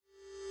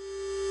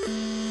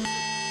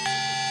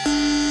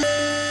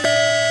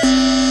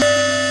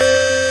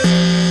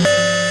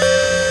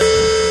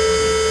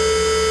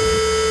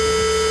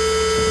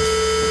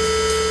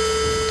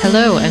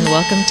Hello and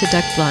welcome to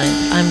Duck Blind.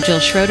 I'm Jill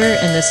Schroeder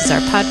and this is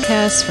our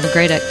podcast from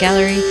Grey Duck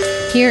Gallery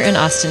here in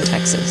Austin,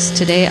 Texas.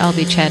 Today I'll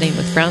be chatting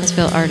with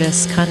Brownsville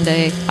artist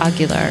Cande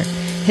Aguilar.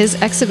 His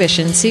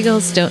exhibition,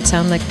 Seagulls Don't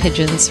Sound Like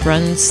Pigeons,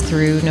 runs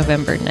through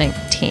November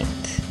 19th.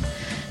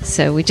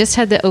 So we just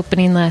had the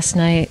opening last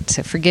night,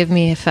 so forgive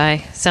me if I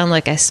sound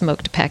like I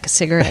smoked a pack of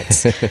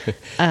cigarettes.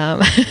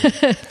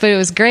 But it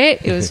was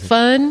great. It was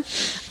fun.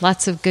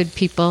 Lots of good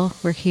people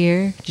were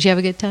here. Did you have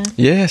a good time?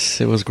 Yes,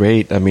 it was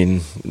great. I mean,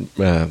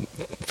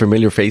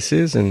 familiar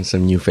faces and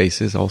some new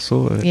faces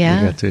also.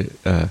 Yeah. We got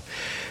to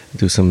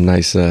do some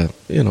nice,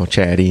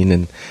 chatting.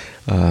 And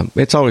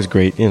it's always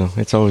great,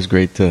 it's always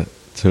great to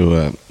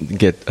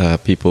get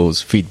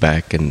people's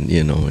feedback and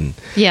the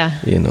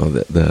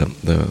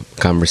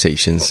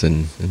conversations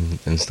and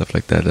stuff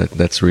like that.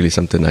 That's really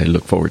something I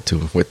look forward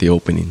to with the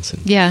openings.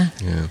 And, yeah.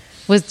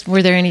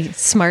 Were there any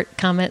smart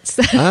comments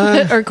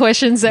or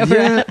questions that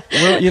were?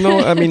 Well,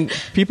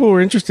 people were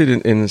interested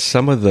in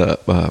some of the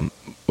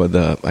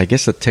I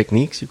guess the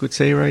techniques, you could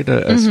say, right?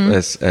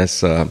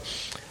 As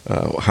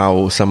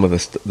how some of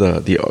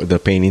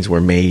the paintings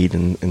were made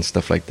and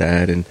stuff like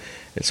that, and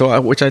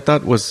so which I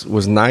thought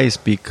was nice,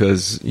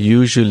 because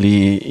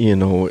usually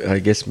I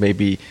guess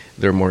maybe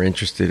they're more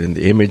interested in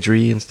the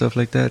imagery and stuff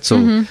like that.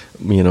 So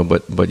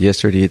but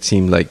yesterday it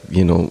seemed like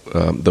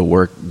the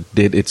work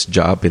did its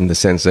job in the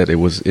sense that it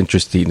was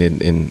interesting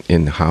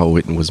in how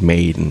it was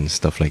made and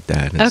stuff like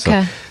that. And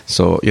okay.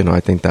 So I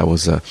think that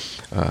was a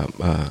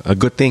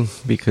good thing,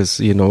 because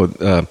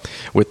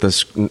with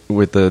this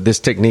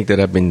technique that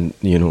I've been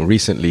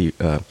recently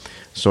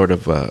sort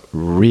of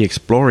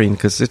re-exploring,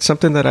 because it's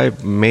something that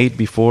I've made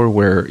before,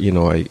 where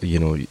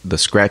the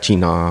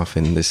scratching off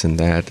and this and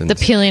that, and the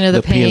peeling of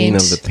the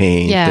paint,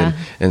 yeah.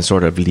 and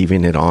sort of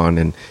leaving it on,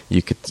 and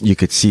you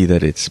could see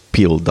that it's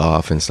peeled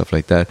off and stuff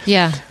like that.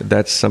 Yeah,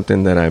 that's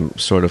something that I'm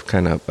sort of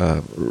kind of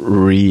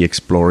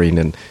re-exploring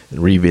and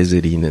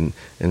revisiting,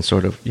 and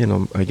sort of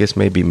I guess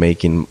maybe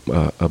making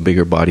a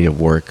bigger body of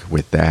work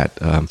with that.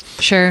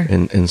 Sure.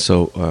 And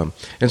so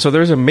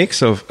there's a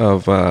mix of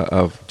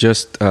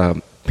just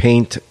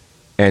paint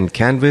and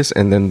canvas,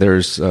 and then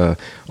there's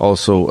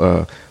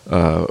also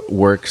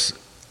works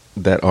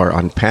that are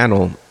on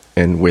panel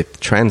and with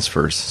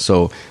transfers.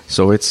 So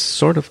it's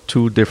sort of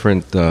two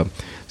different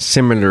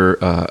similar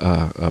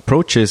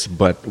approaches,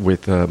 but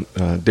with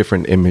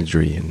different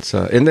imagery. And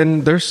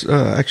then there's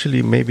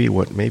actually maybe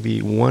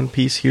one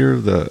piece here,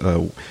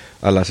 the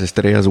A las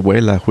Estrellas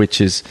Vuela,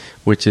 which is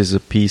a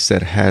piece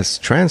that has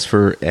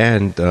transfer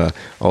and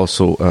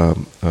also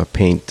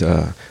paint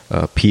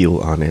peel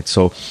on it.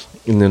 So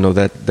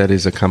that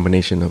is a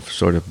combination of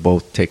sort of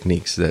both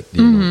techniques that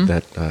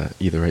that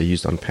either I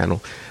used on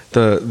panel.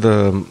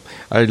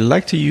 I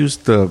like to use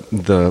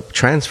the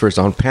transfers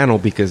on panel,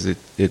 because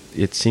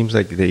it seems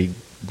like they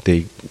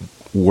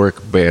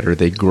work better.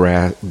 They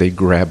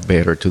grab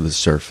better to the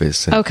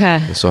surface.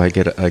 And so I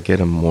get a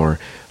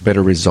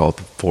better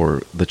result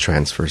for the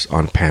transfers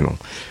on panel.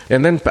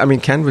 And then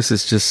canvas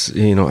is just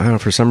I don't know,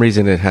 for some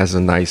reason it has a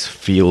nice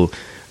feel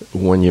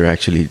when you're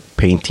actually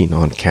painting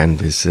on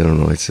canvas. I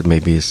don't know, it's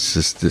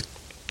just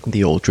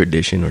the old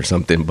tradition or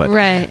something, but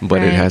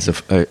it has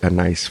a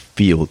nice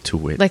feel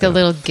to it, like a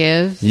little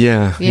give.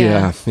 Yeah.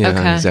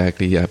 Okay.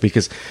 Exactly. Yeah,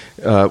 because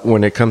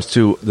when it comes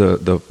to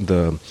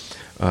the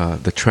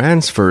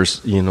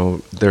transfers,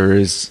 there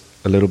is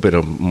a little bit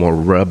of more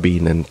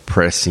rubbing and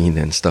pressing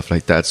and stuff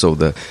like that. So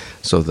the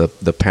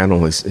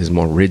panel is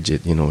more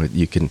rigid.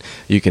 You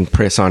can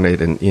press on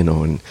it and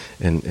and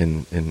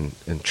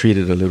treat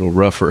it a little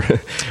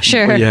rougher.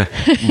 Sure. Yeah.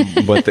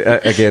 But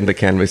again, the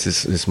canvas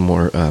is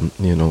more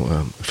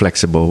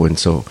flexible, and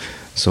so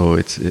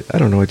it's I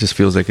don't know. It just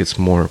feels like it's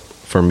more,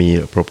 for me,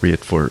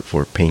 appropriate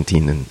for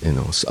painting, and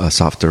a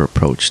softer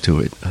approach to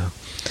it.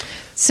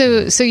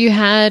 So you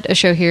had a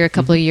show here a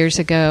couple of years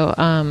ago.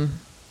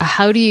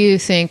 How do you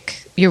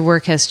think your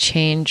work has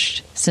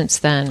changed since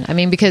then?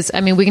 Because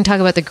we can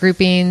talk about the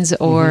groupings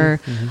or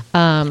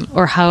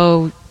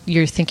how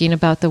you're thinking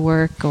about the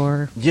work,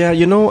 or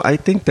I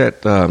think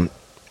that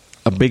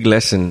a big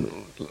lesson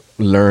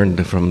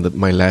learned from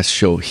my last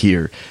show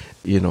here,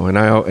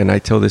 and I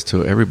tell this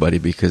to everybody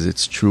because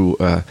it's true.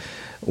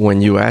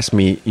 When you ask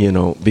me,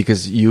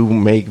 because you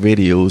make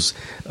videos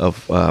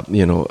of,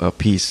 a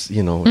piece,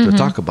 to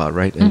talk about,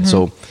 right? And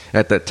so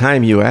at that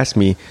time you asked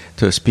me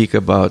to speak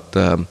about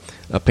a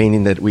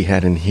painting that we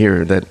had in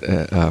here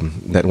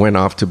that went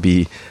off to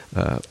be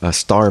a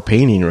star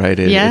painting, right?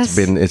 Yes.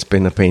 It's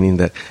been a painting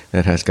that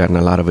has gotten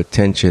a lot of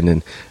attention,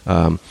 and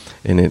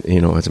it,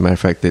 as a matter of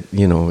fact, that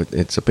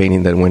it's a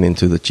painting that went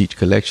into the Cheech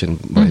collection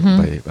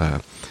by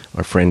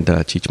our friend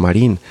Cheech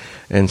Marin.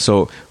 And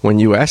so when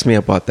you asked me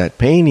about that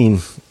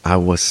painting, I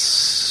was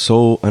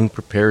so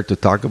unprepared to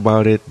talk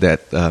about it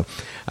that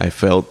I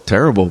felt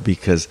terrible,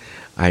 because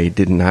I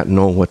did not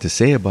know what to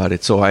say about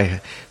it. So I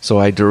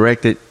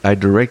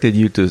directed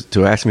you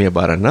to ask me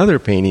about another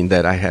painting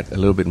that I had a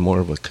little bit more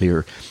of a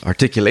clear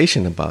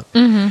articulation about.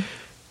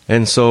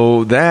 And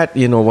so that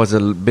was a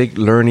big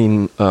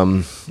learning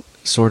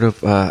sort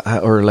of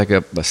or like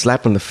a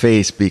slap in the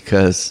face,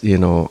 because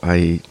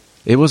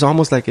it was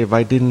almost like if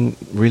I didn't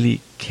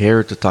really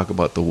care to talk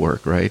about the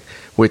work, right?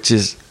 Which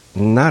is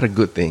not a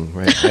good thing,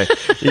 right?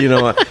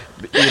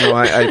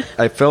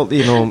 I felt,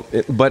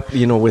 but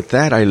with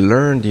that I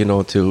learned,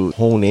 to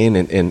hone in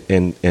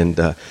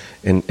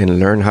and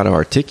learn how to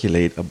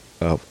articulate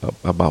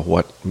about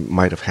what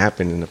might have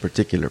happened in a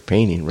particular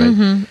painting,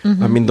 right?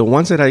 I mean, the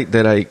ones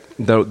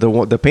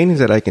the paintings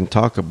that I can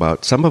talk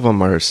about, some of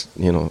them are,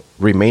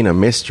 remain a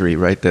mystery,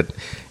 right? That,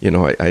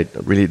 I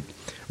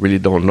really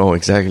don't know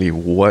exactly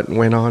what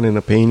went on in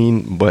a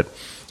painting, but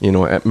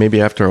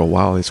maybe after a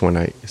while is when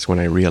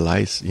I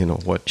realize,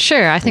 what.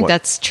 Sure, I think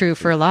that's true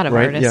for a lot of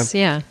artists.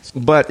 Yeah.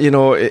 But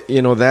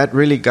that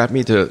really got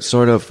me to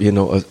sort of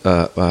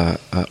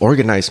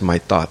organize my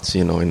thoughts,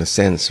 in a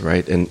sense,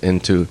 right,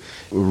 and to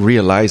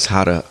realize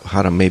how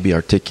to maybe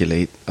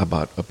articulate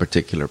about a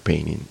particular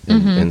painting,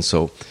 and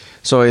so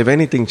if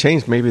anything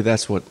changed, maybe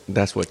that's what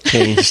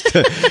changed.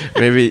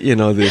 Maybe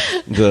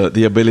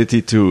the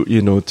ability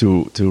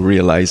to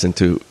realize and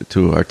to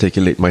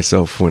articulate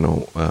myself,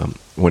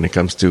 when it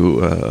comes to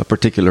a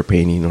particular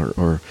painting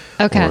or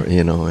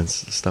and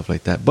stuff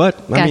like that.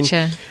 But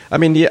Gotcha. I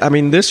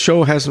mean, this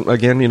show has,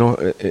 again,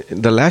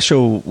 the last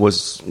show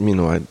was,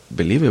 I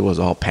believe it was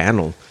all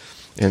panel.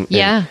 And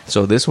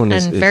so this one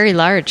is very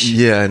large.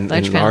 Yeah, and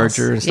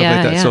larger and stuff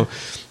like that. Yeah.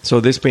 So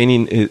this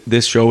painting,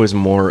 this show is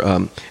more,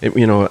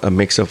 a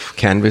mix of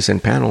canvas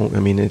and panel. I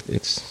mean,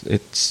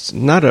 it's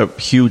not a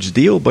huge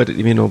deal, but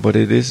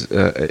it is.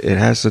 It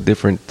has a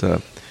different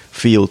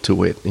feel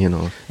to it,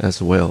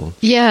 as well.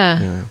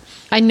 Yeah.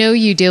 I know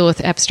you deal with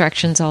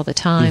abstractions all the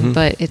time,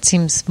 but it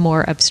seems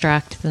more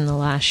abstract than the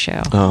last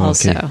show.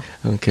 Also.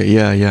 Okay.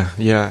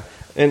 Yeah.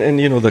 And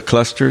the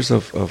clusters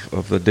of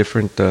the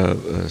different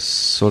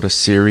sort of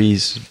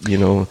series,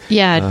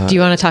 Yeah. Do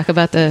you want to talk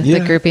about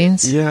the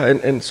groupings? Yeah,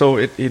 and so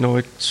it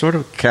it sort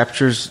of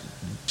captures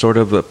sort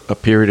of a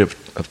period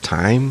of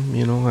time.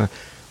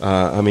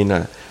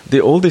 The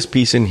oldest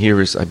piece in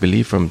here is, I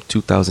believe, from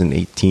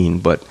 2018,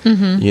 but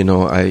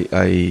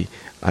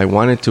I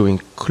wanted to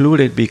include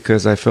it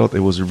because I felt it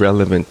was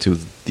relevant to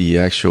the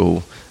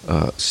actual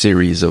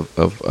series of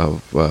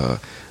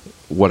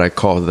what I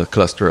call the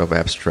cluster of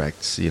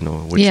abstracts,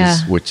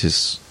 which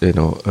is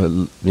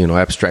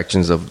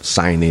abstractions of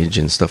signage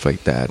and stuff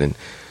like that. And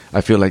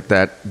I feel like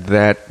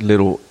that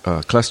little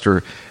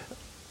cluster,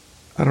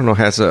 I don't know,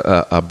 has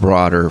a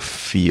broader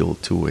feel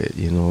to it.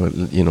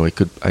 It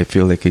could. I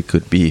feel like it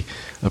could be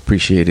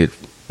appreciated,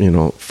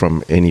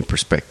 from any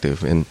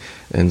perspective, and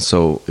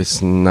so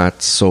it's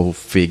not so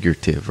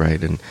figurative,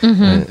 right?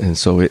 And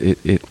so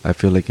it I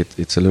feel like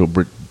it's a little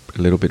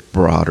bit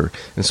broader.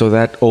 And so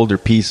that older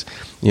piece,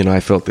 I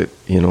felt that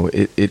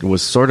it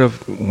was sort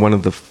of one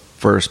of the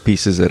first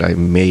pieces that I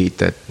made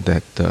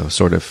that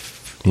sort of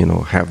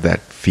have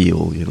that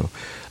feel.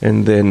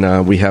 And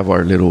then we have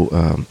our little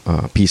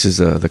pieces,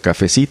 the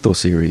Cafecito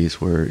series,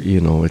 where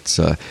it's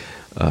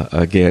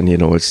again,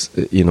 it's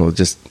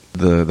just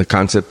the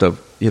concept of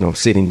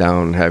sitting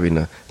down, having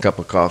a cup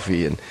of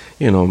coffee, and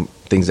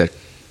things that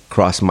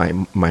cross my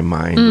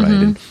mind,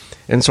 right?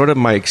 And sort of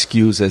my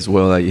excuse as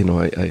well.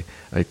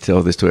 I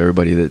tell this to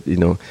everybody that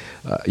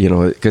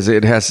because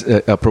it has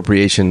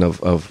appropriation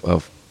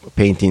of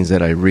paintings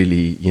that I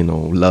really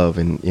love,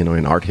 and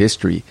in art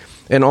history,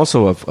 and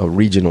also of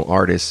regional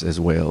artists as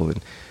well,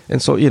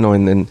 and so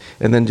and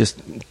then just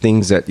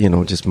things that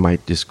just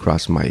might just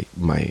cross my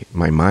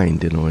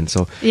mind, and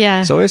so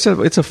so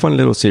it's a fun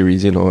little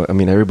series. I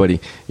mean, everybody,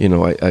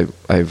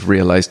 I've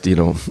realized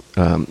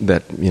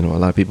that a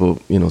lot of people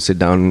sit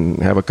down and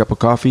have a cup of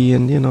coffee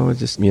and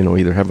just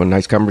either have a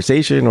nice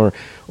conversation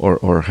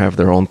or have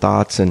their own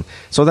thoughts, and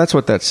so that's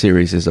what that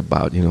series is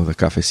about. The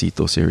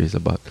Cafecito series,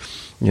 about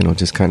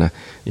just kind of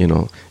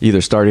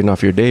either starting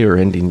off your day or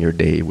ending your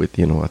day with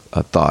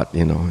a thought,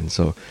 and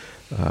so.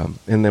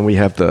 And then we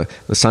have the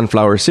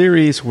Sunflower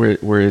series,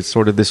 where it's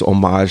sort of this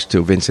homage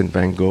to Vincent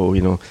van Gogh,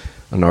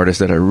 an artist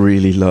that I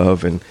really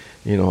love, and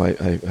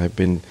I've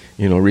been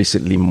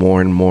recently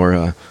more and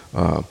more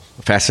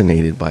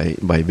fascinated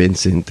by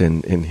Vincent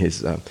and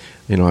his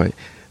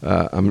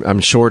I'm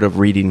short of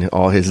reading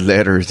all his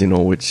letters,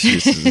 which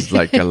is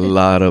like a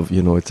lot of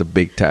it's a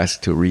big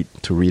task to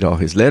read all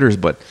his letters,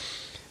 but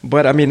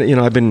I mean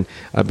I've been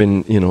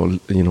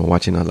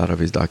watching a lot of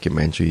his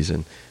documentaries,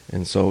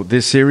 and so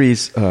this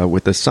series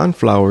with the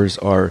sunflowers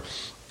are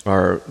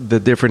the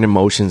different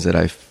emotions that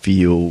I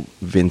feel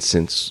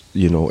Vincent's,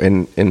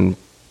 and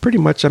pretty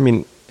much, I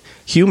mean,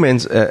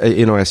 humans,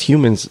 as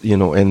humans,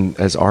 and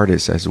as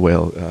artists as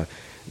well,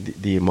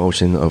 the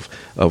emotion of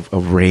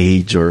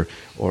rage or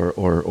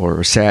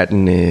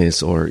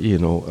sadness or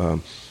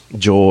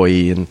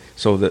joy, and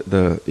so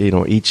the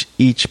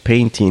each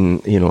painting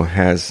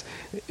has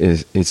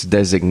it's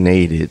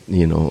designated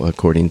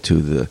according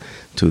to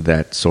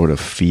that sort of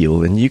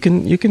feel, and you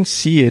can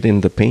see it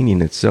in the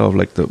painting itself,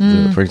 like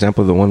the for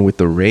example, the one with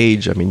the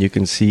rage. I mean, you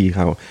can see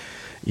how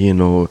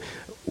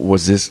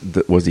was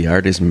the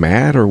artist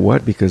mad or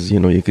what? Because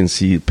you can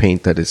see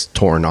paint that is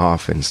torn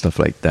off and stuff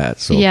like that.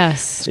 So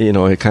yes,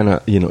 it kind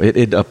of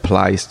it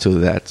applies to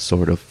that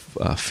sort of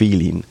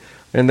feeling.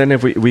 And then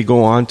if we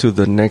go on to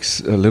the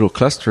next little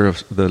cluster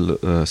of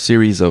the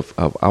series of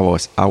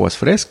Aguas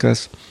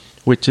Frescas,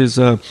 which is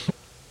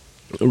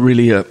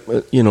really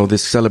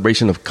this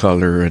celebration of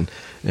color and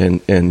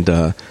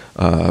the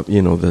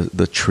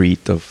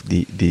treat of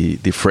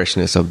the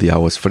freshness of the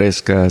Aguas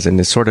Frescas, and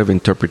it's sort of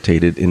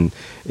interpreted in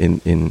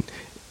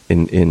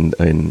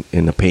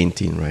a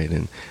painting, right?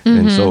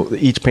 And so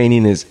each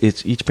painting is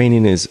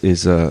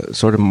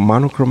sort of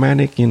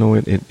monochromatic.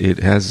 It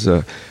has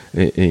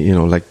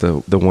like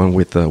the one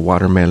with the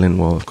watermelon.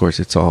 Well, of course,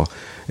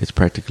 it's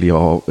practically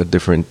all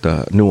different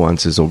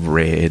nuances of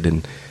red,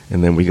 and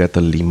then we got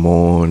the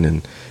limon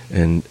and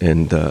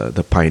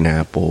the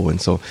pineapple,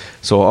 and so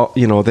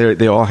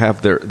they all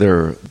have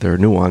their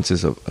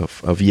nuances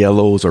of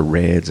yellows or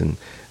reds, and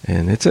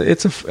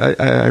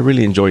I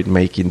really enjoyed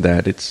making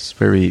that. It's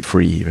very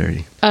free,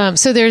 very.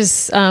 So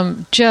there's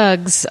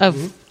jugs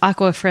of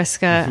aqua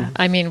fresca.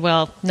 I mean,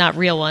 well, not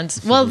real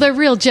ones. Well, they're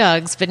real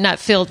jugs, but not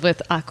filled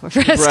with aqua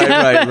fresca.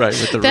 Right.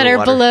 With the that real are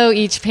water below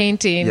each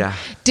painting. Yeah.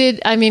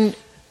 Did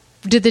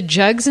the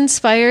jugs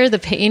inspire the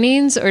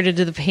paintings, or did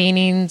the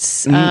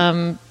paintings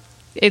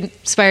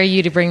inspire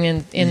you to bring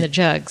in the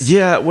jugs?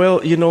 Yeah,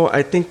 well,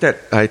 I think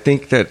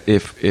that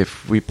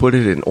if we put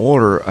it in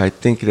order, I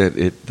think that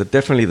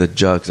definitely the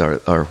jugs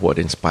are what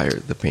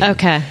inspired the painting.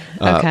 Okay.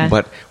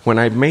 But when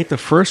I made the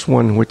first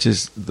one, which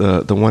is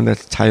the one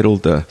that's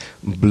titled the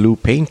Blue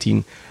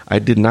Painting, I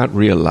did not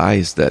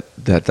realize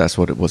that's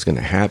what it was going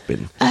to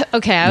happen.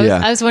 Okay,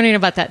 I was wondering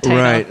about that title.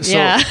 Right. So,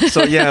 yeah.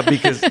 so yeah,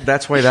 because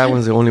that's why that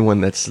one's the only one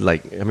that's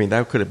like. I mean,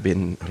 that could have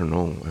been, I don't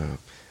know.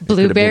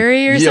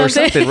 Blueberry or something? Or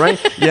something, right?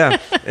 Yeah.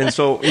 And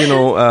so,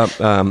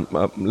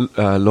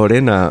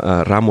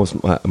 Lorena Ramos,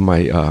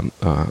 my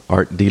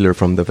art dealer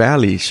from the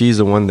Valley, she's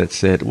the one that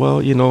said, well,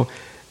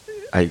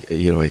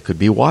 it could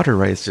be water,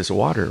 right? It's just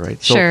water,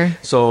 right? So, sure.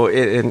 So,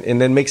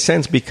 and it makes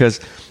sense because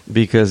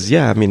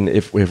yeah, I mean,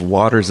 if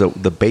water's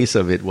the base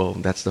of it, well,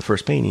 that's the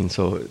first painting.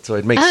 So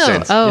it makes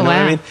sense. Oh, you know wow.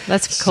 what I mean?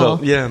 That's cool.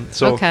 So, yeah.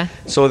 So, okay.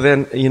 So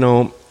then,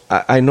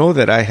 I know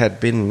that I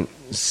had been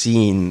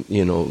seeing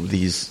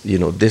these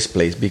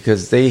displays,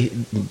 because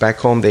back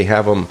home they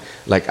have them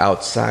like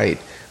outside,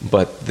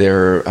 but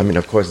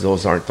of course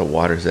those aren't the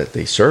waters that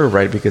they serve,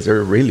 right? Because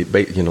they're really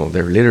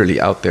they're literally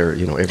out there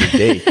every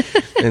day.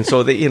 And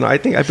so they I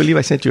believe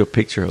I sent you a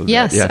picture of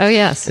yes. that. Yeah. Oh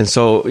yes. And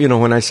so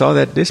when I saw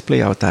that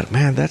display, I thought,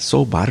 man, that's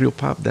so barrio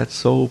pop, that's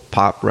so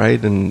pop,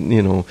 right? And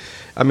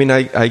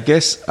I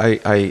guess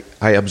I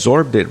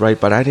absorbed it, right?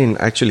 But I didn't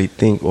actually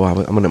think,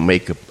 I'm going to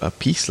make a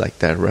piece like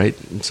that, right?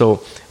 And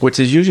so, which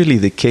is usually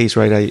the case,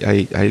 right?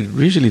 I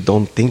usually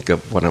don't think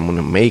of what I'm going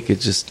to make.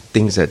 It's just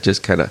things that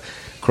just kind of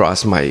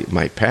cross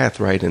my path,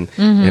 right? And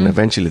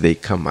eventually they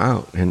come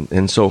out.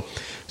 And so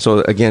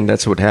again,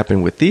 that's what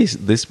happened with these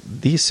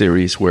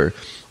series, where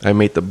I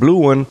made the blue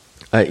one.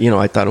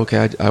 I thought,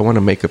 okay, I want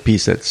to make a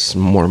piece that's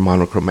more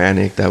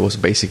monochromatic. That was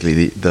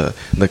basically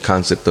the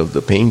concept of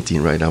the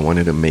painting, right? I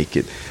wanted to make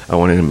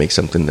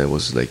something that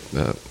was like,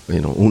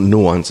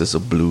 nuances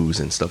of blues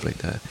and stuff like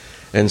that.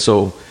 And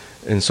so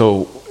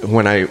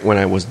when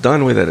I was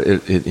done with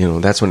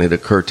it, that's when it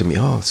occurred to me,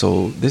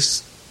 so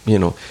this,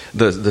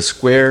 the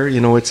square,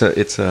 it's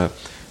a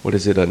what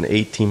is it, an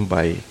 18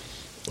 by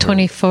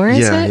 24,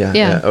 is it?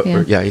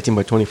 Yeah, 18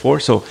 by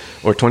 24,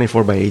 or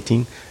 24 by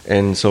 18.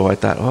 And so I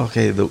thought,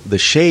 the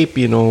shape,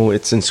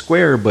 it's in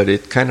square, but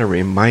it kind of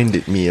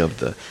reminded me of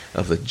the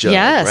jug,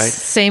 yes, right?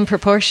 Same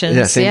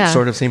proportions. Yeah,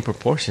 same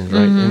proportions,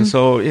 right? And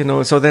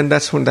so, so then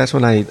that's when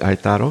I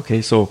thought,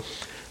 okay, so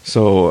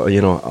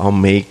I'll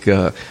make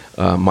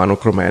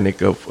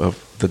monochromatic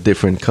of the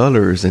different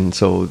colors, and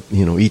so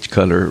each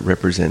color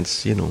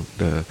represents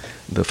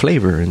the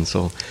flavor, and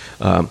so.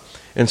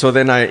 And so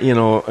then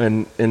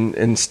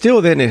and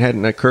still then it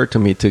hadn't occurred to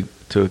me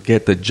to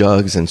get the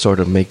jugs and sort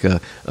of make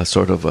a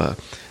sort of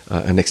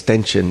an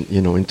extension,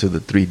 into the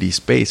 3D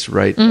space,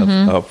 right?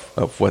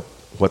 Of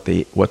what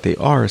they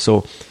are.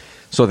 So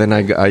then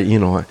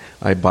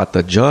I bought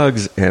the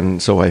jugs,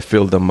 and so I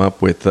filled them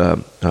up with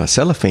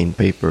cellophane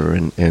paper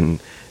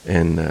and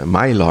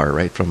mylar,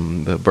 right,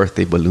 from the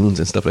birthday balloons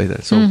and stuff like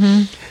that.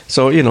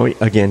 So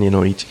again,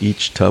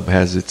 each tub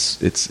has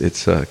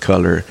its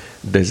color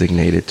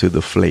designated to the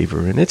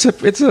flavor, and it's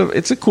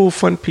a cool,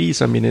 fun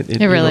piece. I mean, it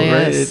really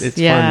right? is. It's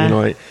yeah.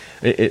 fun.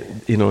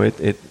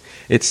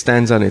 It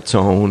stands on its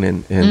own,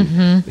 and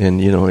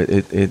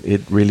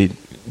it really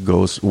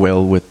goes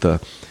well with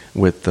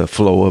the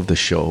flow of the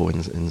show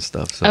and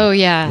stuff. So, oh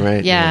yeah,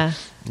 right? Yeah.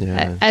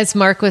 Yeah. As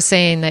Mark was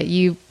saying, that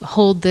you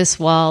hold this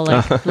wall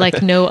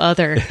like no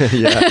other.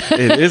 Yeah,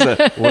 it is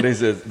what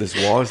is it? This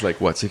wall is like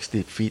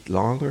 60 feet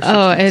long or something?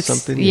 Oh, it's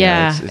something?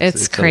 Yeah,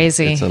 it's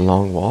crazy. It's a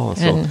long wall.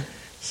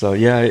 So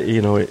yeah,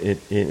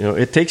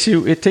 it takes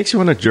you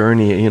on a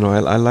journey.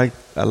 I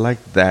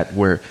like that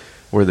where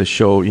the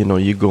show,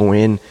 you go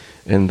in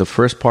and the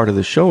first part of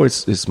the show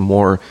is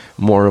more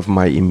of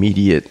my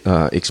immediate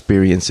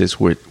experiences,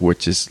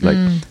 which is like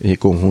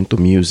conjunto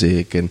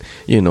music and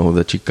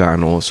the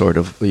Chicano sort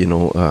of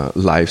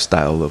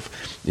lifestyle of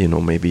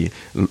maybe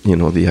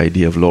the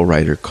idea of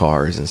lowrider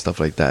cars and stuff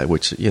like that,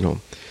 which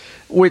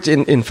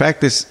in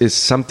fact is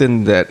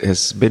something that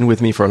has been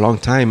with me for a long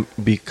time,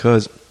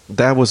 because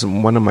that was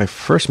one of my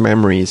first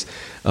memories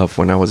of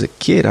when I was a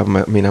kid. I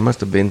mean, I must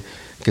have been,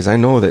 because I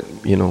know that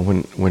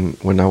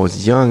when I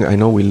was young, I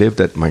know we lived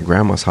at my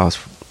grandma's house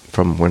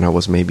from when I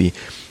was maybe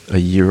a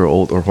year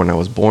old, or when I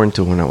was born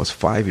to when I was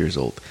 5 years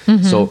old.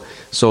 So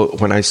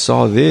when I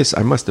saw this,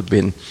 I must have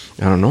been,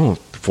 I don't know,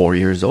 4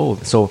 years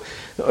old. So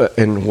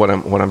and what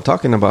I'm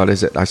talking about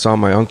is that I saw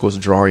my uncles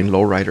drawing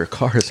lowrider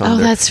cars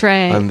on that's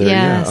right. on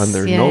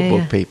their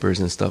notebook papers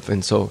and stuff.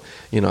 And so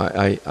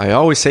I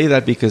always say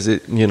that because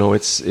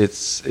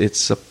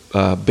it's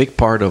a big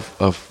part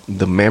of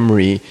the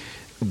memory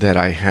that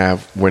I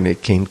have when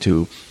it came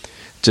to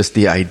just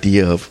the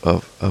idea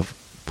of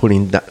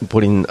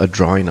putting a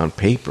drawing on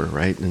paper,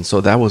 right? And so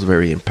that was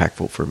very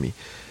impactful for me.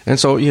 And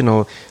so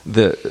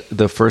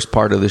the first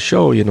part of the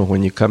show,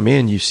 when you come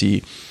in, you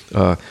see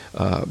the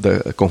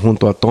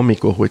Conjunto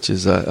Atómico, which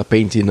is a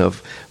painting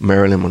of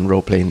Marilyn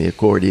Monroe playing the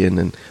accordion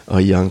and a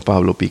young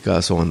Pablo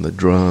Picasso on the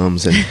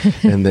drums,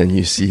 and then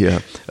you see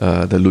the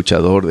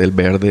Luchador El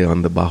Verde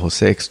on the bajo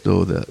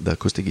sexto, the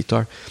acoustic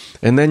guitar,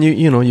 and then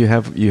you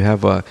have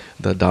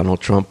the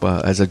Donald Trump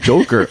as a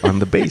Joker on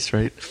the bass,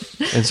 right?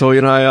 And so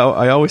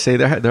I always say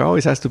there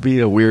always has to be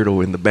a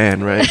weirdo in the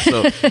band, right?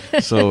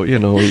 So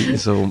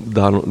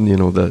Donald,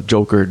 the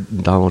Joker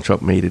Donald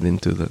Trump made it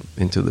into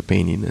the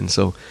painting, and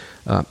so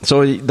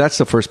that's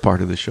the first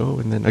part of the show.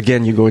 And then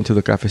again, you go into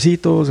the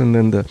cafecitos, and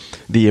then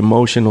the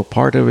emotional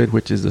part of it,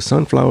 which is the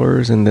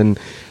sunflowers, and then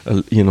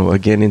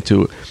again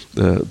into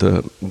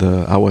the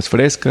aguas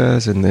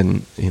frescas, and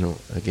then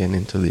again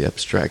into the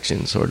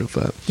abstraction sort of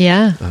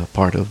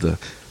part of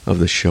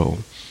the show.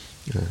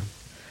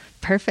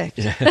 Perfect.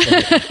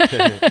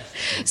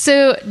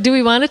 So do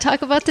we want to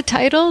talk about the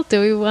title? Do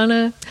we want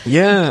to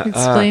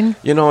explain?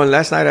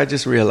 Last night I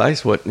just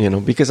realized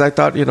because I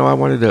thought, I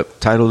wanted to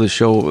title the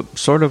show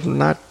sort of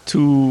not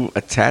too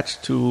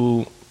attached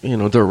to,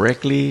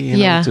 directly,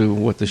 to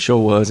what the show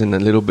was, and a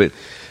little bit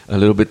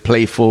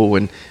playful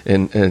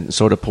and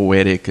sort of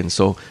poetic. And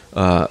so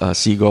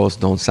seagulls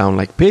don't sound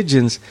like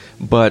pigeons,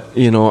 but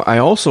I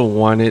also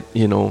wanted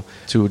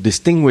to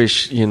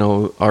distinguish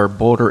our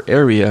border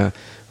area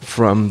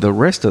from the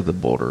rest of the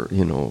border,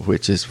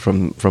 which is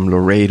from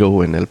Laredo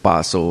and El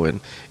Paso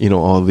and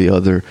all the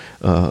other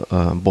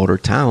border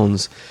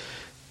towns.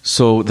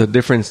 So the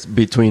difference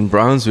between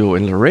Brownsville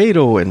and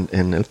Laredo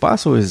and El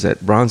Paso is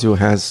that Brownsville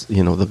has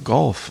the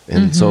Gulf,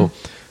 and so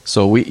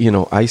we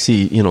I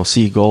see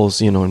seagulls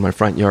in my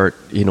front yard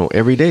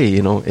every day,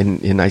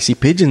 and I see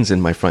pigeons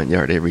in my front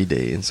yard every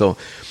day, and so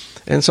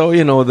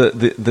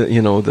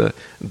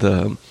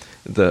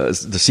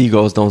the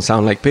seagulls don't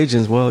sound like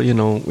pigeons. Well,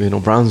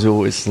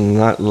 Brownsville is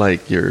not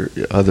like your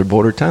other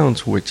border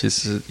towns, which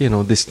is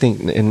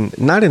distinct, and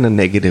not in a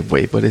negative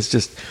way, but it's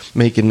just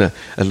making a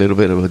little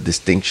bit of a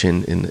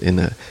distinction in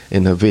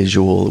a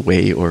visual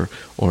way or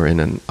in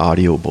an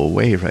audible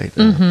way, right?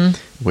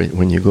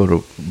 When you go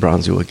to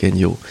Brownsville again,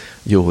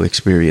 you'll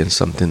experience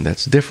something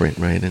that's different,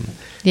 right?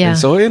 And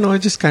so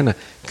it just kind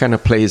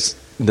of plays,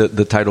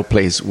 the title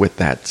plays with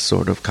that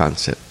sort of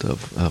concept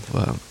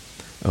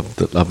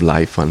of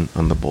life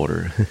on the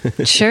border.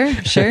 Sure.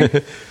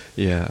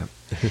 Yeah.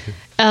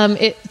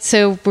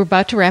 So we're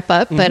about to wrap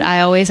up, but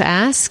I always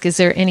ask, is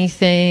there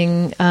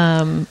anything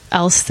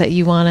else that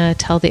you want to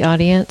tell the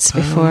audience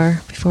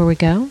before we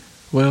go?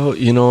 Well,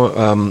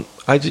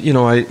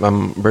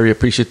 I'm very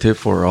appreciative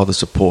for all the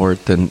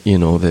support and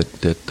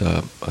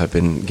that I've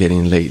been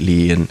getting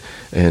lately, and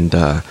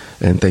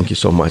thank you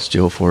so much,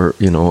 Jill, for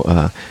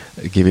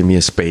giving me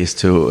a space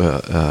to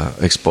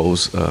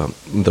expose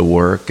the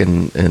work,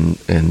 and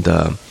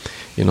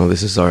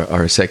this is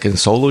our second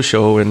solo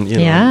show, and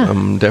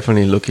I'm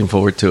definitely looking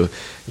forward to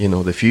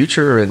the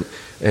future, and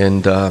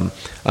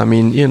I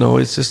mean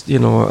it's just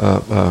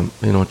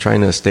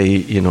trying to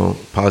stay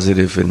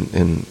positive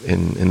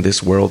in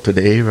this world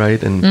today,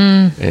 right?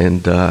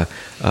 And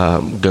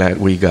glad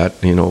we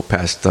got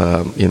past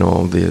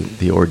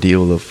the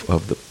ordeal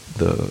of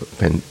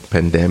the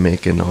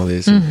pandemic and all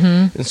this,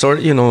 and sort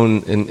of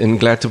and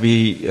glad to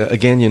be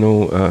again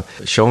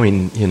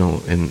showing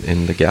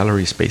in the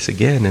gallery space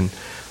again,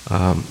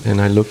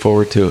 and I look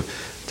forward to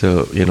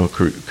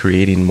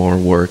creating more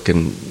work,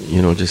 and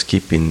just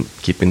keeping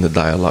the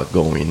dialogue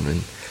going,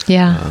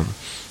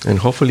 and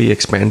hopefully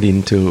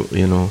expanding to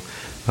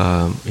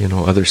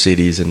other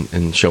cities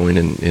and showing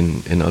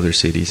in other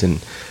cities. And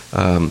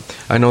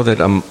I know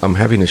that I'm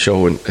having a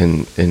show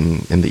in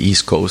the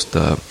East Coast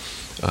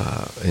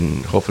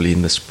and hopefully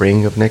in the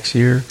spring of next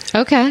year.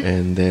 Okay.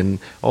 And then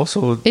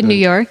also in New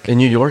York. In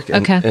New York.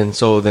 Okay. And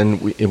so then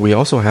we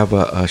also have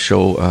a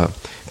show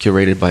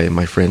curated by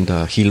my friend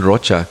Gil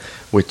Rocha,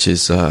 which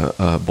is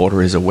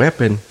Border is a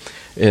Weapon.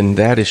 and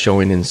that is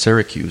showing in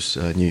Syracuse,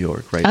 New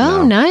York, right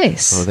now. Oh,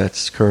 nice. So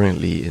that's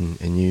currently in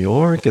New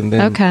York, and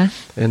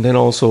then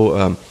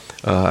also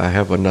I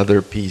have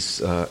another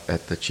piece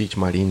at the Cheech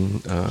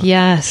Marin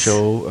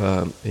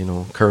show,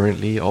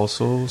 currently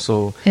also.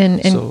 So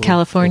in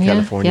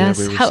California,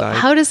 yes.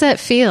 How does that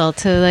feel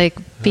to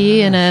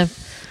be in a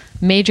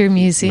major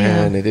museum?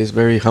 Man, it is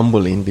very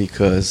humbling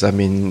because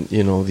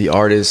the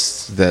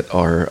artists that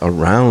are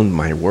around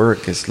my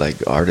work is like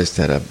artists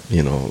that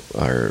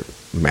are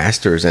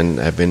masters and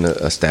have been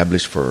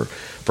established for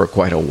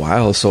quite a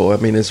while. So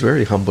it's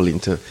very humbling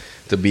to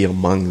be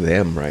among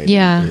them, right?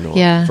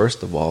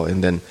 First of all,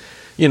 and then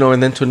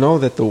to know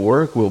that the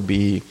work will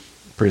be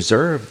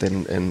preserved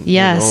and and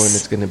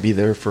it's going to be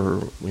there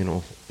for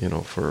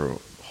for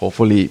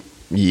hopefully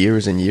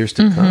years and years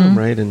to come,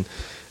 right? And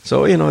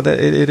so that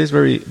it is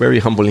very, very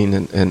humbling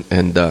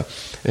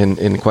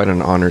and quite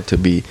an honor to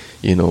be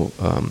in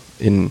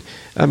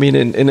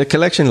a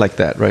collection like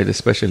that, right?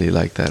 Especially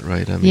like that,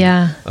 right?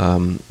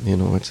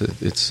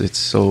 It's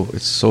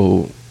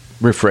so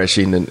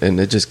refreshing and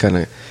it just kind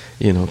of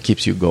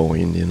keeps you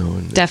going,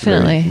 and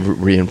definitely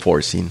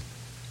reinforcing.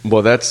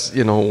 Well, that's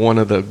one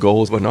of the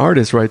goals of an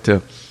artist, right?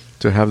 To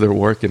have their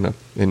work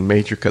in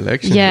major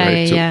collections,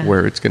 right?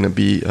 Where it's going to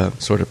be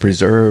sort of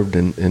preserved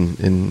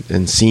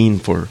and seen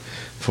for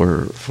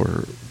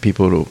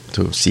people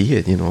to see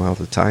it, all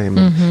the time.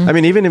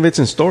 Even if it's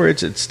in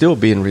storage, it's still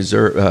being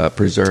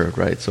preserved,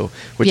 right? So,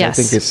 which I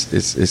think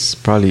is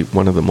probably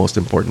one of the most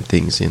important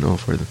things,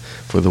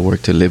 for the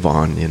work to live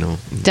on,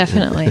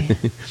 Definitely.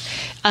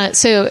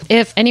 So,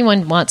 if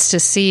anyone wants to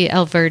see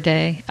El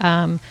Verde,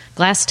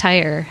 Glass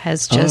Tire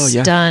has just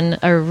done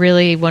a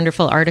really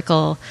wonderful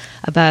article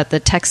about the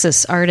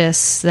Texas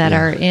artists that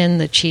are in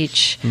the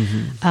Cheech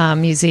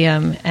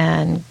Museum,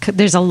 and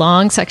there's a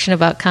long section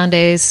about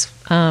Cande's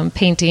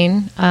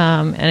painting,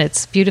 and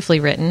it's beautifully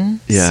written.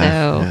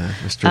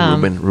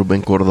 Mr.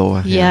 Ruben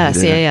Cordova.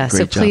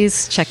 So job.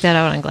 Please check that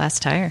out on Glass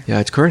Tire. Yeah,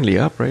 it's currently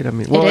up, right? It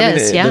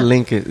is. The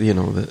link,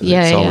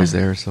 it's always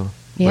there. So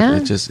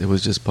it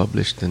was just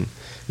published, and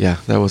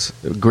that was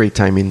great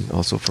timing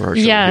also for our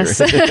show. Yes,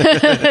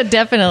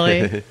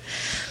 definitely.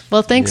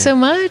 Well, thanks so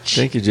much.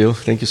 Thank you, Jill.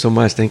 Thank you so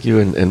much. Thank you,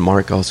 and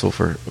Mark also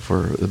for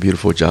the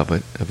beautiful job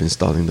of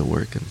installing the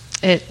work.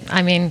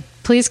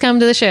 Please come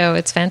to the show.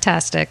 It's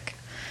fantastic.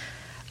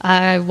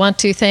 I want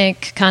to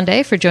thank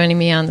Cande for joining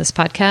me on this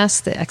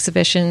podcast. The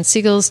exhibition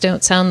Seagulls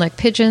Don't Sound Like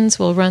Pigeons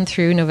will run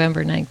through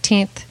November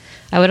 19th.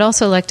 I would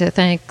also like to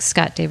thank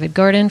Scott David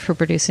Gordon for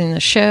producing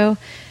the show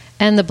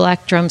and the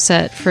Black Drum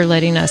Set for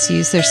letting us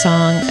use their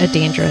song A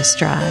Dangerous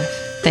Drive.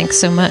 Thanks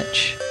so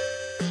much.